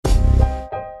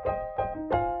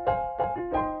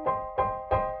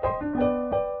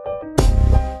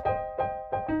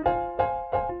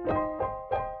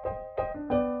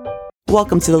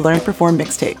Welcome to the Learn Perform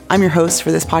Mixtape. I'm your host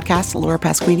for this podcast, Laura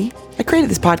Pasquini. I created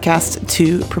this podcast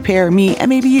to prepare me and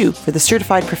maybe you for the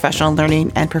Certified Professional Learning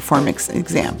and Performance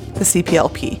Exam, the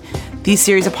CPLP. These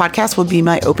series of podcasts will be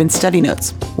my open study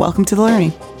notes. Welcome to the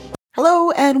learning.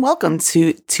 Hello and welcome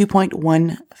to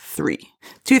 2.13.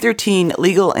 213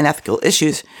 Legal and Ethical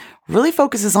Issues really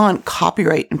focuses on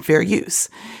copyright and fair use.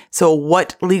 So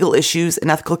what legal issues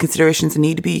and ethical considerations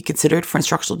need to be considered for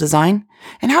instructional design?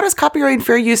 And how does copyright and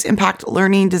fair use impact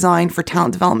learning design for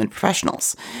talent development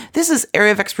professionals? This is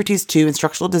Area of Expertise 2,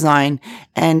 Instructional Design,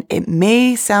 and it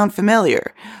may sound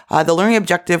familiar. The learning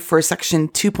objective for Section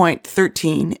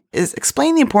 2.13 is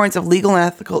explain the importance of legal and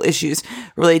ethical issues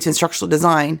related to instructional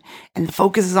design, and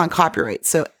focuses on copyright.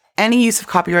 So any use of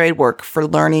copyrighted work for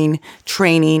learning,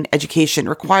 training, education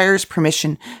requires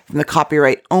permission from the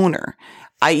copyright owner,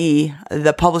 i.e.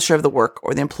 the publisher of the work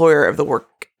or the employer of the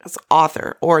work's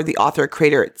author or the author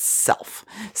creator itself.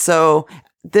 So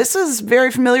this is very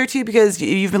familiar to you because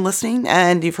you've been listening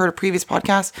and you've heard a previous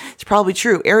podcast. It's probably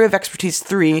true. Area of Expertise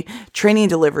 3, Training and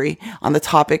Delivery on the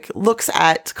topic looks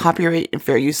at copyright and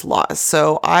fair use laws.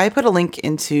 So I put a link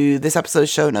into this episode's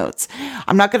show notes.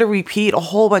 I'm not going to repeat a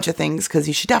whole bunch of things because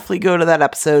you should definitely go to that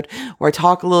episode where I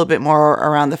talk a little bit more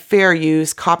around the fair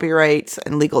use, copyright,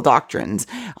 and legal doctrines.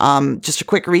 Just a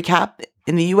quick recap.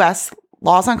 In the U.S.,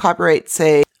 laws on copyright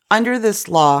say under this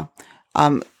law,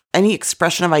 any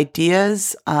expression of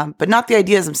ideas, but not the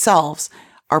ideas themselves,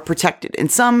 are protected in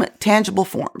some tangible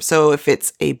form. So if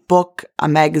it's a book, a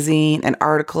magazine, an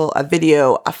article, a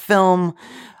video, a film,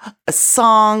 a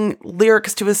song,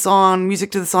 lyrics to a song,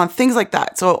 music to the song, things like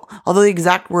that. So although the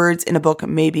exact words in a book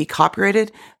may be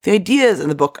copyrighted, the ideas in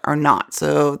the book are not.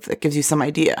 So that gives you some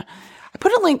idea. I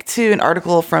put a link to an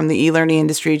article from the e-learning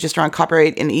industry just around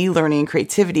copyright and e-learning and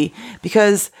creativity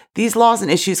because these laws and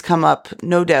issues come up,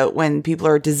 no doubt, when people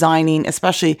are designing,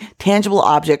 especially tangible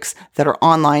objects that are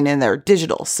online and they're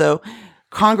digital. So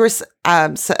Congress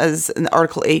says in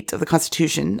Article 8 of the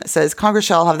Constitution, says Congress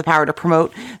shall have the power to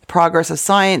promote the progress of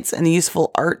science and the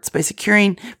useful arts by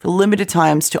securing for limited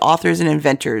times to authors and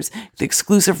inventors the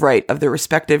exclusive right of their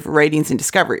respective writings and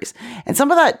discoveries. And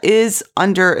some of that is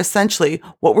under essentially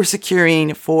what we're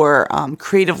securing for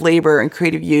creative labor and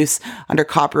creative use under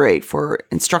copyright for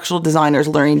instructional designers,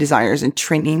 learning designers, and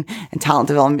training and talent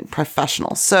development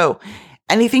professionals. So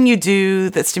anything you do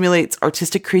that stimulates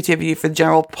artistic creativity for the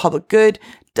general public good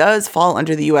does fall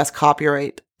under the U.S.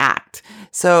 Copyright Act.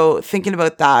 So thinking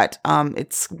about that,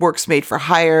 it's works made for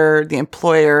hire, the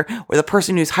employer, or the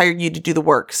person who's hired you to do the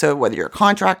work. So whether you're a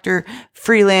contractor,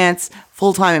 freelance,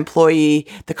 full-time employee,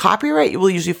 the copyright will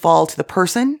usually fall to the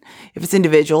person. If it's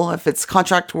individual, if it's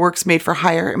contract works made for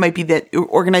hire, it might be that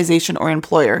organization or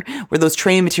employer where those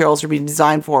training materials are being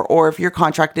designed for, or if you're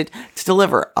contracted to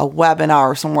deliver a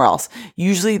webinar somewhere else,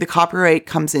 usually the copyright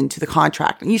comes into the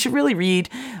contract. And you should really read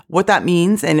what that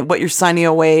means and what you're signing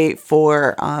away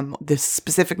for this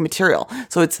specific material.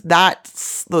 So it's that,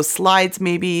 those slides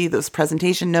maybe, those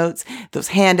presentation notes, those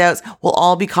handouts will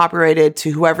all be copyrighted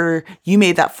to whoever you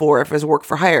made that for if it was work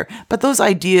for hire. But those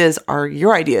ideas are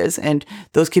your ideas and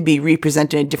those could be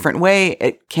represented in a different way.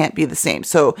 It can't be the same.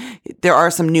 So there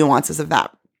are some nuances of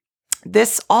that.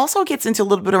 This also gets into a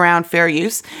little bit around fair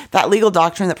use, that legal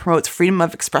doctrine that promotes freedom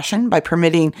of expression by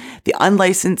permitting the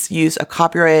unlicensed use of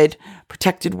copyrighted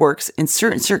protected works in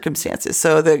certain circumstances.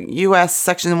 So the U.S.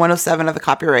 Section 107 of the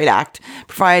Copyright Act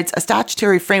provides a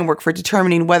statutory framework for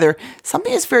determining whether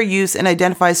something is fair use and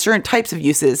identifies certain types of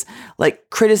uses like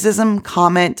criticism,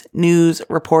 comment, news,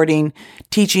 reporting,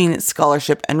 teaching,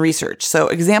 scholarship, and research. So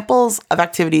examples of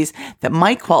activities that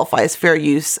might qualify as fair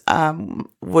use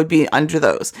would be under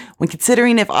those. When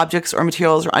considering if objects or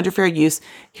materials are under fair use,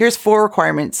 here's 4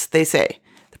 requirements they say.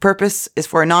 Purpose is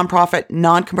for a nonprofit,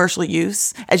 non-commercial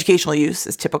use. Educational use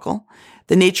is typical.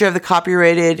 The nature of the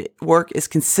copyrighted work is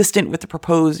consistent with the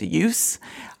proposed use.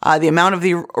 The amount of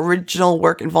the original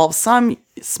work involves some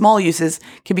small uses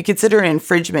can be considered an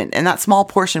infringement, and that small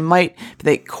portion might be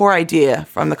the core idea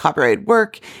from the copyrighted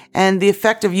work, and the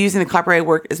effect of using the copyrighted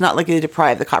work is not likely to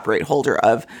deprive the copyright holder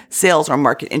of sales or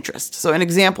market interest. So an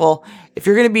example, if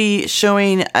you're going to be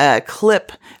showing a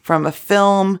clip from a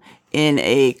film in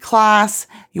a class,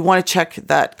 you want to check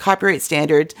that copyright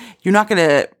standard. You're not going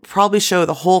to probably show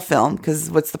the whole film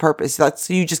because what's the purpose? That's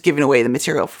you just giving away the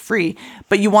material for free.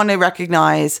 But you want to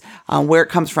recognize where it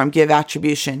comes from, give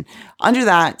attribution. Under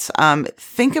that,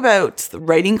 think about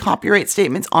writing copyright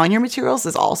statements on your materials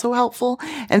is also helpful.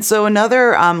 And so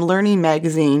another learning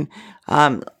magazine,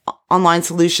 Online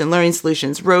Learning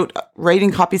Solutions, wrote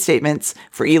writing copy statements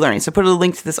for e-learning. So put a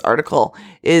link to this article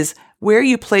is where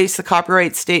you place the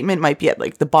copyright statement might be at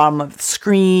like the bottom of the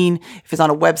screen, if it's on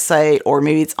a website, or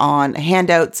maybe it's on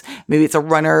handouts, maybe it's a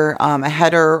runner, a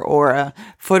header, or a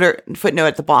footnote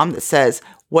at the bottom that says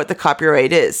what the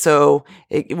copyright is. So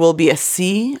it will be a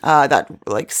C, that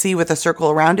like C with a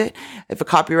circle around it, if a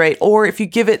copyright, or if you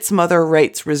give it some other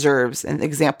rights reserves and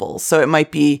examples. So it might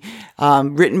be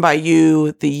written by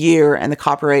you, the year, and the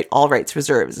copyright, all rights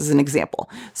reserves as an example.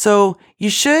 So you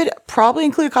should probably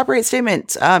include a copyright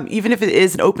statement, even if it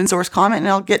is an open source comment, and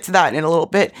I'll get to that in a little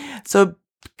bit. So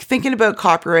thinking about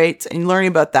copyright and learning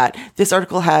about that, this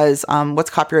article has what's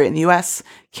copyright in the US,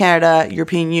 Canada,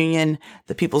 European Union,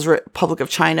 the People's Republic of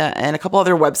China, and a couple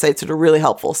other websites that are really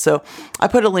helpful. So I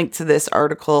put a link to this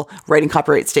article, Writing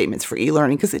Copyright Statements for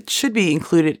E-Learning, because it should be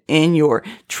included in your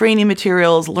training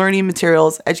materials, learning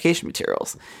materials, education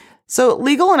materials. So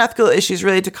legal and ethical issues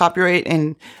related to copyright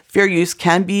and fair use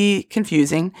can be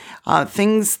confusing.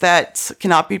 Things that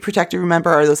cannot be protected, remember,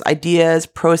 are those ideas,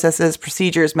 processes,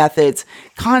 procedures, methods,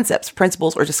 concepts,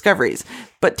 principles, or discoveries.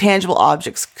 But tangible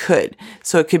objects could.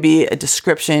 So it could be a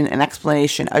description, an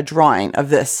explanation, a drawing of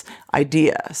this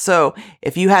idea. So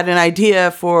if you had an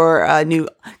idea for a new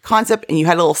concept and you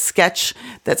had a little sketch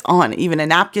that's on even a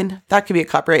napkin, that could be a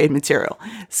copyrighted material.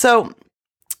 So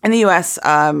in the US,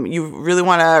 you really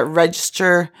want to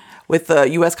register with the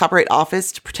US Copyright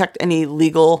Office to protect any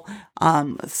legal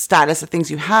status of things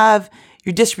you have.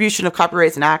 Your distribution of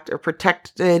copyrights and act are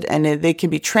protected, and they can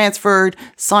be transferred,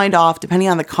 signed off, depending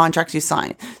on the contracts you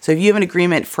sign. So if you have an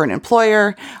agreement for an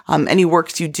employer, any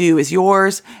works you do is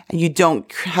yours, and you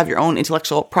don't have your own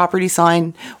intellectual property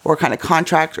signed or kind of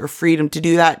contract or freedom to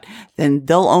do that, then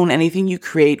they'll own anything you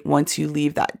create once you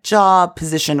leave that job,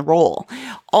 position, role.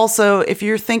 Also, if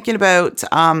you're thinking about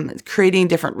creating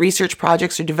different research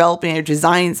projects or developing or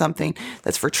designing something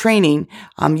that's for training,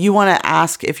 you want to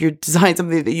ask, if you're designing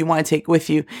something that you want to take with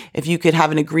you, if you could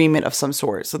have an agreement of some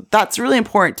sort. So that's really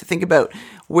important to think about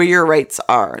where your rights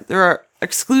are. There are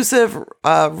exclusive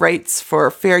rights for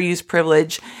fair use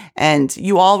privilege, and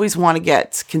you always want to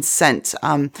get consent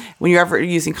when you're ever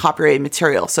using copyrighted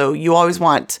material. So you always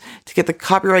want to get the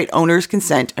copyright owner's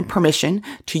consent and permission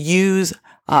to use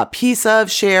piece of,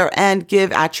 share, and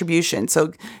give attribution.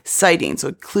 So citing, so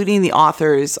including the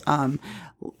author's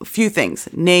a few things: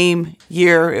 name,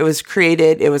 year it was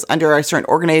created, it was under a certain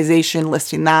organization,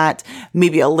 listing that,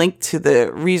 maybe a link to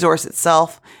the resource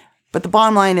itself. But the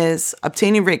bottom line is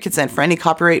obtaining written consent for any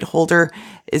copyright holder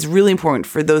is really important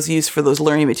for those used for those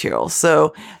learning materials.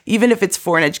 So even if it's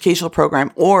for an educational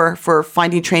program or for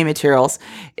finding training materials,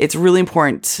 it's really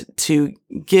important to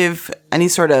give any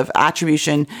sort of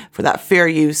attribution for that fair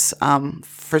use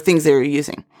for things they're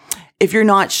using. If you're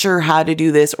not sure how to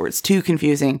do this or it's too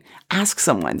confusing, ask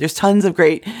someone. There's tons of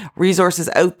great resources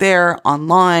out there,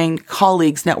 online,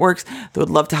 colleagues, networks that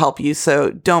would love to help you. So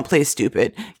don't play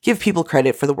stupid. Give people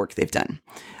credit for the work they've done.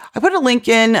 I put a link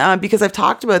in because I've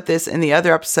talked about this in the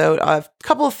other episode. A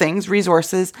couple of things,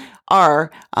 resources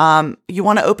are you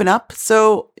want to open up.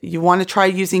 So you want to try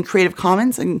using Creative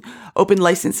Commons and open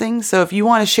licensing. So if you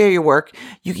want to share your work,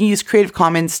 you can use Creative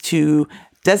Commons to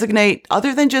designate,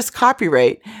 other than just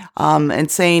copyright and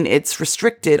saying it's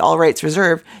restricted, all rights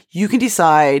reserved, you can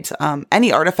decide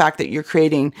any artifact that you're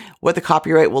creating, what the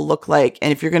copyright will look like,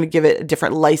 and if you're going to give it a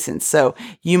different license. So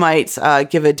you might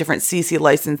give a different CC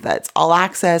license that's all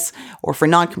access, or for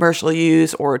non-commercial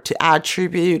use, or to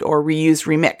attribute or reuse,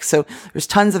 remix. So there's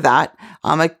tons of that.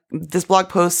 This blog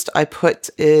post I put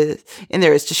in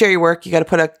there is to share your work. You got to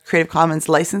put a Creative Commons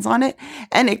license on it.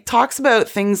 And it talks about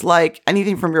things like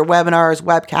anything from your webinars,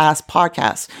 webcasts,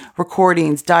 podcasts,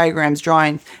 recordings, diagrams,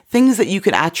 drawings, things that you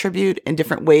can attribute in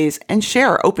different ways and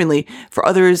share openly for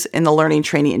others in the learning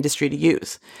training industry to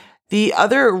use. The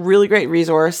other really great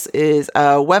resource is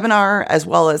a webinar as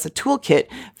well as a toolkit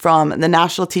from the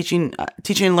National Teaching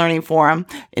and Learning Forum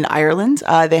in Ireland.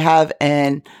 They have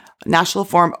an National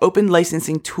Forum Open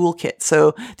Licensing Toolkit.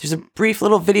 So there's a brief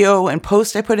little video and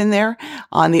post I put in there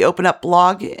on the Open Up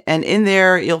blog. And in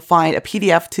there, you'll find a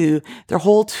PDF to their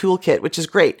whole toolkit, which is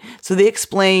great. So they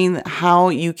explain how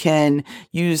you can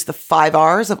use the 5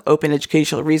 R's of open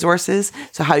educational resources.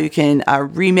 So how you can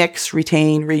remix,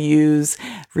 retain, reuse,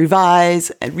 revise,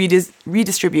 and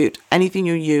redistribute anything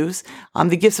you use.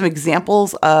 They give some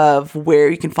examples of where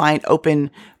you can find open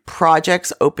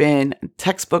projects, open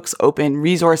textbooks, open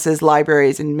resources,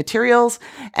 libraries, and materials.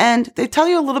 And they tell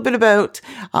you a little bit about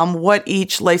what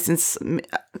each license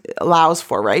allows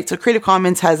for, right? So Creative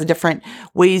Commons has different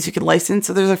ways you can license.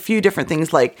 So there's a few different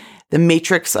things like the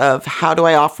matrix of how do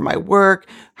I offer my work?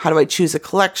 How do I choose a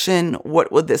collection?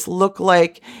 What would this look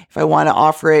like if I want to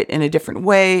offer it in a different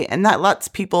way? And that lets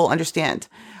people understand.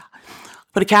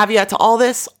 But a caveat to all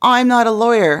this, I'm not a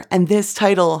lawyer, and this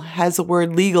title has the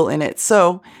word legal in it.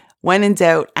 So when in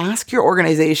doubt, ask your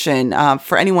organization,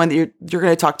 for anyone that you're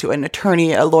going to talk to, an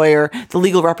attorney, a lawyer, the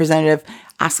legal representative,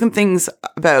 ask them things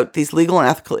about these legal and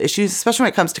ethical issues, especially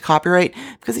when it comes to copyright,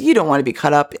 because you don't want to be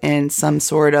caught up in some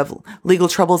sort of legal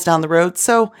troubles down the road.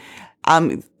 So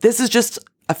this is just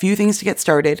a few things to get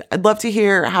started. I'd love to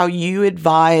hear how you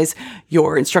advise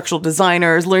your instructional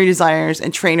designers, learning designers,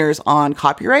 and trainers on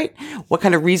copyright. What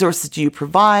kind of resources do you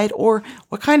provide, or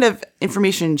what kind of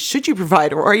information should you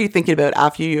provide, or are you thinking about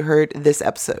after you heard this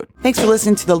episode? Thanks for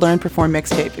listening to the Learn Perform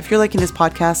Mixtape. If you're liking this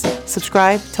podcast,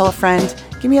 subscribe, tell a friend,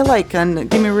 give me a like, and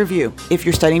give me a review. If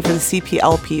you're studying for the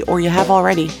CPLP or you have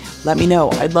already, let me know.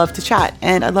 I'd love to chat,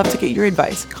 and I'd love to get your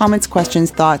advice. Comments,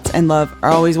 questions, thoughts, and love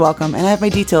are always welcome, and I have my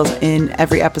details in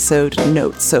every episode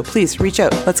notes, so please reach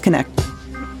out. Let's connect.